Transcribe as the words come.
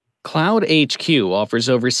Cloud HQ offers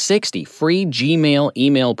over 60 free Gmail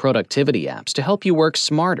email productivity apps to help you work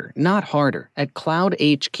smarter, not harder, at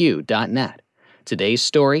cloudhq.net. Today's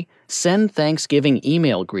story: send Thanksgiving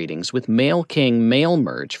email greetings with MailKing Mail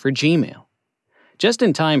Merge for Gmail. Just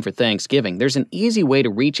in time for Thanksgiving, there's an easy way to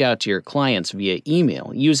reach out to your clients via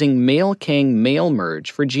email using MailKing Mail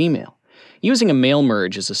Merge for Gmail. Using a mail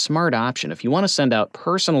merge is a smart option if you want to send out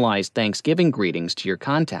personalized Thanksgiving greetings to your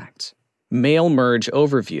contacts. Mail Merge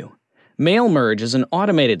Overview. Mail Merge is an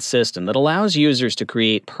automated system that allows users to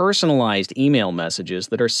create personalized email messages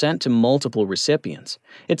that are sent to multiple recipients.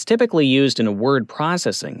 It's typically used in a word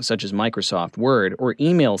processing, such as Microsoft Word, or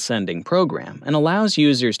email sending program, and allows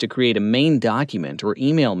users to create a main document or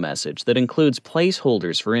email message that includes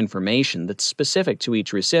placeholders for information that's specific to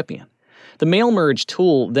each recipient. The Mail Merge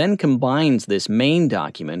tool then combines this main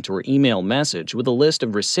document or email message with a list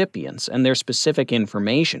of recipients and their specific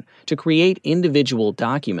information to create individual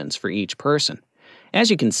documents for each person. As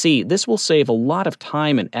you can see, this will save a lot of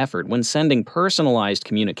time and effort when sending personalized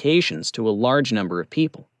communications to a large number of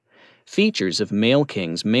people. Features of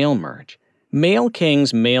MailKing's Mail Merge.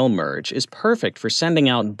 MailKing's Mail Merge is perfect for sending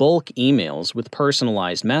out bulk emails with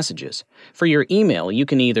personalized messages. For your email, you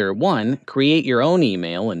can either 1. Create your own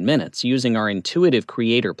email in minutes using our intuitive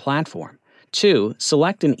creator platform. 2.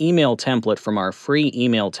 Select an email template from our free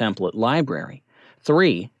email template library.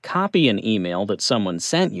 3. Copy an email that someone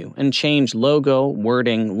sent you and change logo,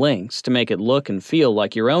 wording, links to make it look and feel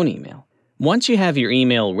like your own email. Once you have your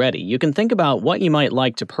email ready, you can think about what you might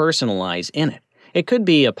like to personalize in it. It could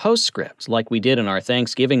be a postscript like we did in our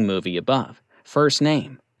Thanksgiving movie above, first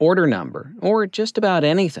name, order number, or just about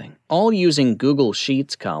anything, all using Google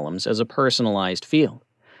Sheets columns as a personalized field.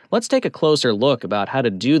 Let's take a closer look about how to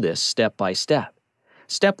do this step by step.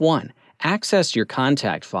 Step 1. Access your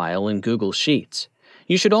contact file in Google Sheets.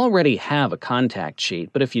 You should already have a contact sheet,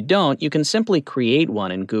 but if you don't, you can simply create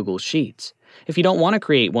one in Google Sheets. If you don't want to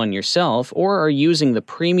create one yourself or are using the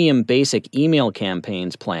premium basic email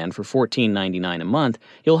campaigns plan for $14.99 a month,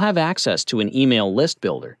 you'll have access to an email list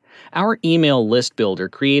builder. Our email list builder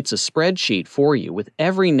creates a spreadsheet for you with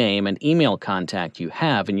every name and email contact you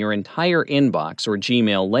have in your entire inbox or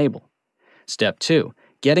Gmail label. Step 2.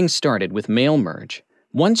 Getting started with Mail Merge.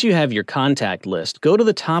 Once you have your contact list, go to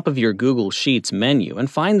the top of your Google Sheets menu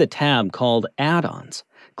and find the tab called Add-ons.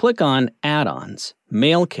 Click on Add-ons,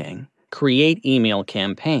 MailKing, Create Email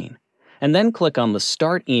Campaign, and then click on the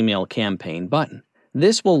Start Email Campaign button.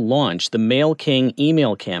 This will launch the MailKing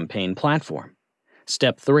email campaign platform.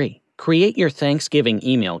 Step 3. Create your Thanksgiving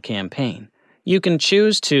email campaign. You can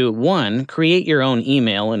choose to 1. Create your own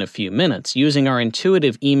email in a few minutes using our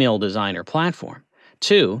intuitive email designer platform.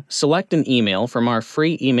 2. Select an email from our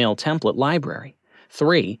free email template library.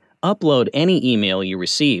 3. Upload any email you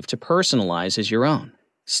receive to personalize as your own.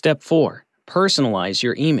 Step 4. Personalize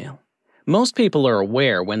your email. Most people are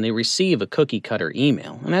aware when they receive a cookie-cutter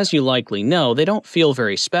email, and as you likely know, they don't feel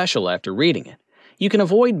very special after reading it. You can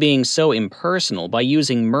avoid being so impersonal by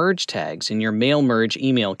using merge tags in your Mail Merge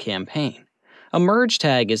email campaign. A merge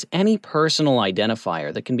tag is any personal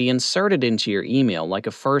identifier that can be inserted into your email like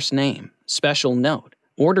a first name, special note,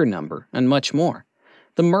 order number, and much more.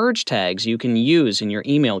 The merge tags you can use in your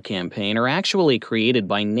email campaign are actually created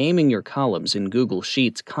by naming your columns in Google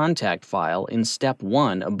Sheets contact file in Step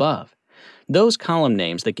 1 above. Those column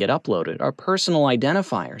names that get uploaded are personal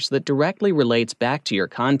identifiers that directly relates back to your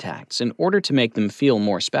contacts in order to make them feel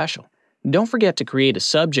more special. Don't forget to create a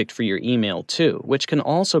subject for your email too, which can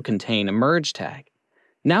also contain a merge tag.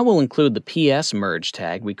 Now we'll include the PS merge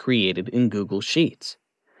tag we created in Google Sheets.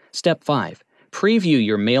 Step 5. Preview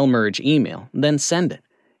your Mail Merge email, then send it.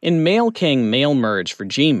 In MailKing Mail Merge for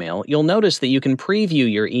Gmail, you'll notice that you can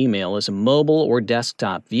preview your email as a mobile or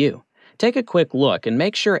desktop view. Take a quick look and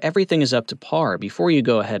make sure everything is up to par before you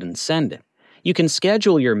go ahead and send it. You can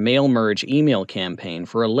schedule your Mail Merge email campaign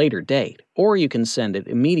for a later date, or you can send it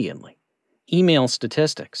immediately. Email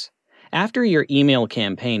statistics. After your email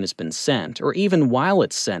campaign has been sent, or even while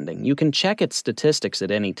it's sending, you can check its statistics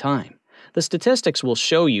at any time. The statistics will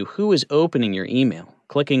show you who is opening your email,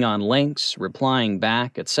 clicking on links, replying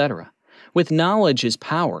back, etc. With knowledge is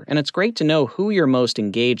power, and it's great to know who your most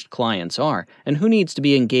engaged clients are and who needs to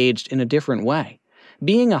be engaged in a different way.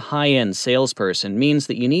 Being a high-end salesperson means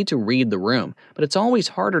that you need to read the room, but it's always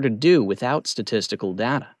harder to do without statistical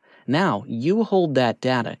data. Now, you hold that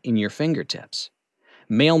data in your fingertips.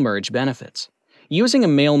 Mail Merge benefits. Using a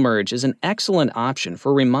mail merge is an excellent option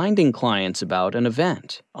for reminding clients about an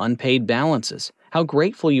event, unpaid balances, how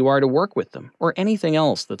grateful you are to work with them, or anything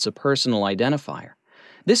else that's a personal identifier.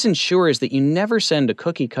 This ensures that you never send a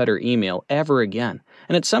cookie-cutter email ever again,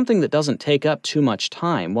 and it's something that doesn't take up too much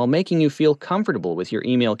time while making you feel comfortable with your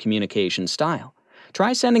email communication style.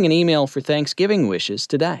 Try sending an email for Thanksgiving wishes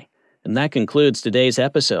today. And that concludes today's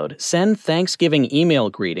episode. Send Thanksgiving email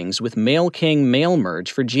greetings with MailKing Mail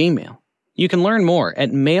Merge for Gmail. You can learn more at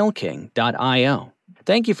mailking.io.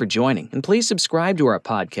 Thank you for joining, and please subscribe to our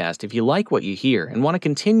podcast if you like what you hear and want to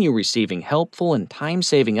continue receiving helpful and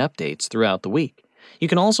time-saving updates throughout the week. You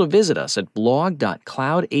can also visit us at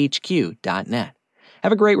blog.cloudhq.net.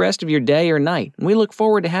 Have a great rest of your day or night, and we look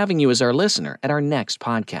forward to having you as our listener at our next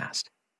podcast.